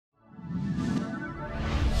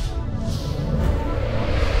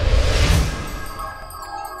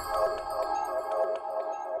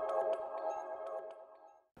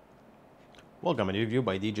Welcome to a review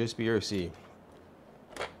by Djsprc.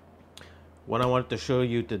 What I wanted to show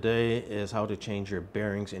you today is how to change your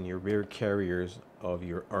bearings in your rear carriers of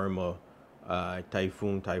your Arrma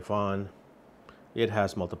Typhon. It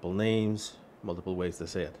has multiple names, multiple ways to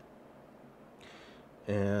say it.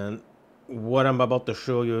 And what I'm about to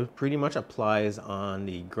show you pretty much applies on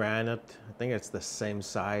the granite. I think it's the same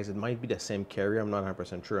size. It might be the same carrier. I'm not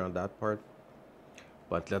 100% sure on that part.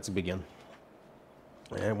 But let's begin.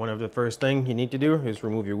 And one of the first thing you need to do is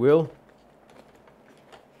remove your wheel.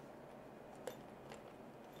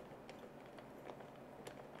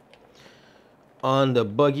 On the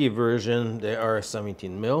buggy version, they are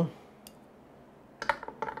 17 mil.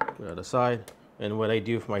 Put that aside. And what I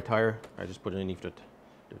do for my tire, I just put it underneath the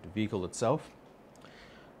vehicle itself.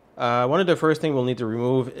 One of the first things we'll need to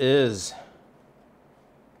remove is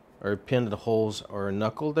our pin that holds our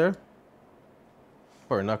knuckle there.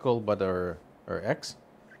 Or knuckle, but our X.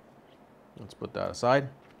 Let's put that aside.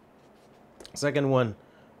 Second one,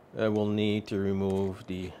 we'll need to remove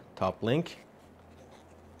the top link.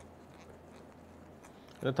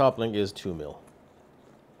 And the top link is 2 mil.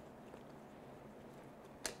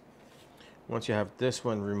 Once you have this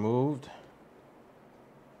one removed,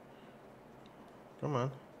 come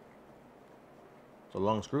on, it's a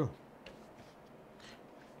long screw.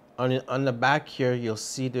 On the back here, you'll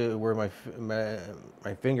see where my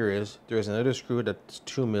finger is. There's another screw that's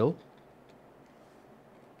 2 mil.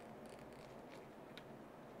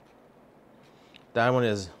 That one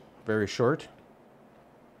is very short.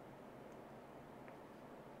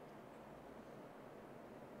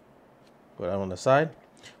 Put that on the side.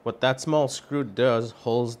 What that small screw does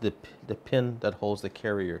holds the pin that holds the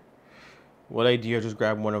carrier. What I do is just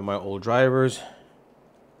grab one of my old drivers,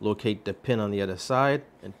 locate the pin on the other side,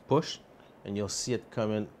 and push, and you'll see it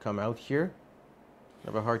come out here. I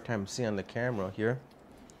have a hard time seeing on the camera here,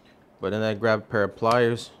 but then I grab a pair of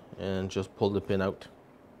pliers and just pull the pin out.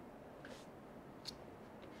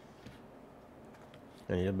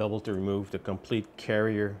 And you'll be able to remove the complete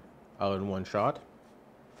carrier out in one shot.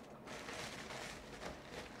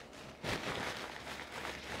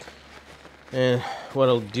 And what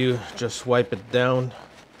I'll do, just wipe it down.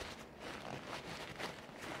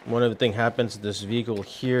 One other thing happens to this vehicle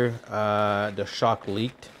here, the shock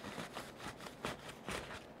leaked.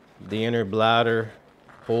 The inner bladder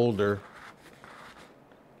holder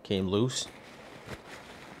came loose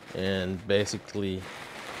and basically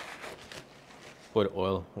put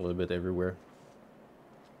oil a little bit everywhere.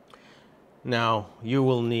 Now you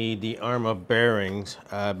will need the Arrma bearings,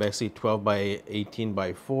 basically 12 by 18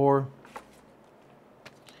 by 4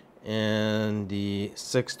 and the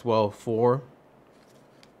 612-4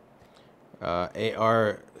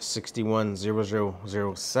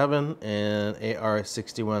 AR610007 and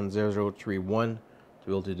AR610031 to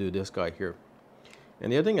be able to do this guy here.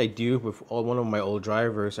 And the other thing I do with one of my old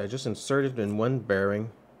drivers, I just insert it in one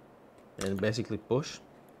bearing and basically push,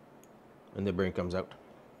 and the bearing comes out.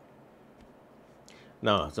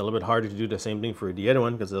 Now it's a little bit harder to do the same thing for the other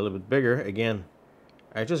one because it's a little bit bigger. Again,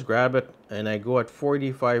 I just grab it and I go at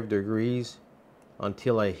 45 degrees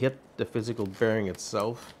until I hit the physical bearing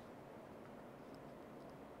itself,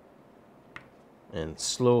 and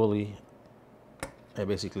slowly I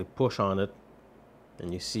basically push on it,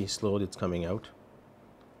 and you see slowly it's coming out.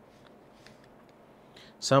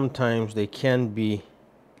 Sometimes they can be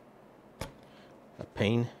a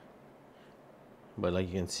pain, but like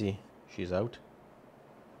you can see, she's out.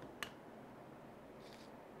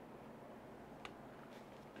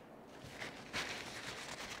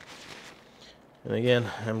 And again,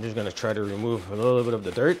 I'm just going to try to remove a little bit of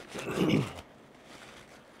the dirt.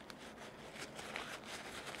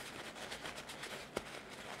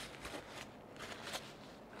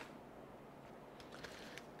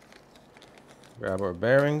 Grab our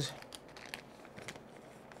bearings.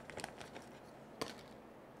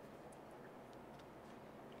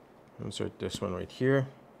 Insert this one right here.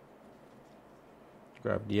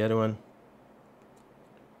 Grab the other one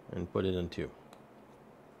and put it in two.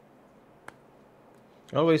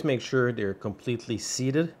 Always make sure they're completely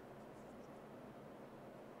seated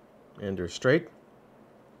and they're straight.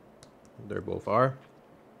 They both are.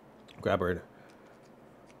 Grab our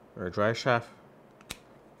dry shaft,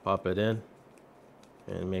 pop it in,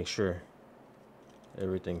 and make sure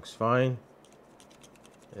everything's fine.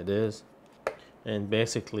 It is. And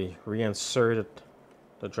basically reinsert it,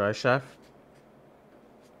 the dry shaft,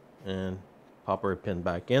 and pop our pin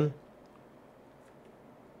back in.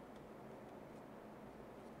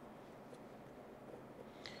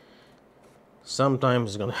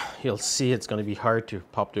 Sometimes you'll see it's gonna be hard to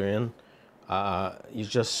pop her in. You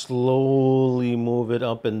just slowly move it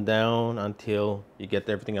up and down until you get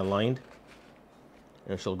everything aligned,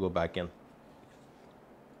 and she'll go back in.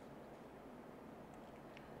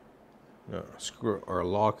 Now, screw our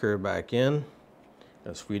locker back in,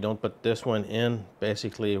 because if we don't put this one in,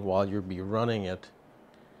 basically while you'll be running it,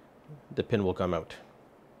 the pin will come out.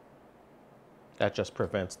 That just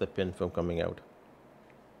prevents the pin from coming out.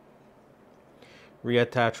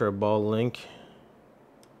 Reattach our ball link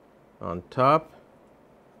on top.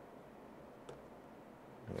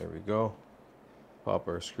 There we go. Pop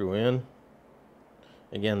our screw in.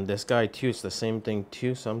 Again, this guy too, it's the same thing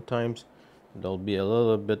too. Sometimes there'll be a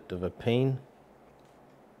little bit of a pain.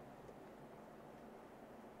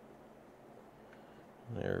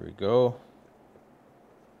 There we go.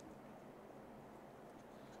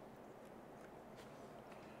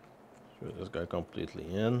 Screw this guy completely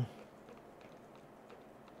in.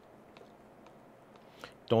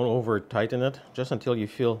 Don't over tighten it, just until you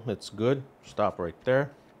feel it's good. Stop right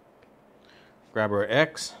there. Grab our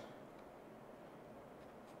X.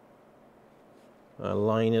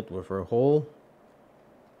 Align it with our hole.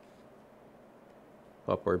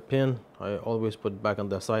 Pop our pin. I always put it back on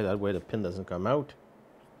the side, that way the pin doesn't come out.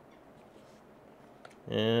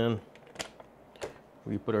 And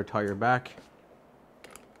we put our tire back.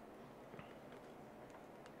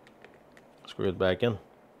 Screw it back in.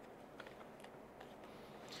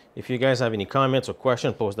 If you guys have any comments or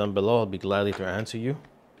questions, post them below. I'll be gladly to answer you.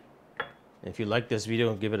 If you like this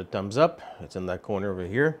video, give it a thumbs up. It's in that corner over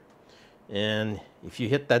here. And if you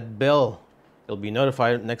hit that bell, you'll be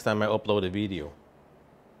notified next time I upload a video.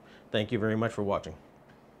 Thank you very much for watching.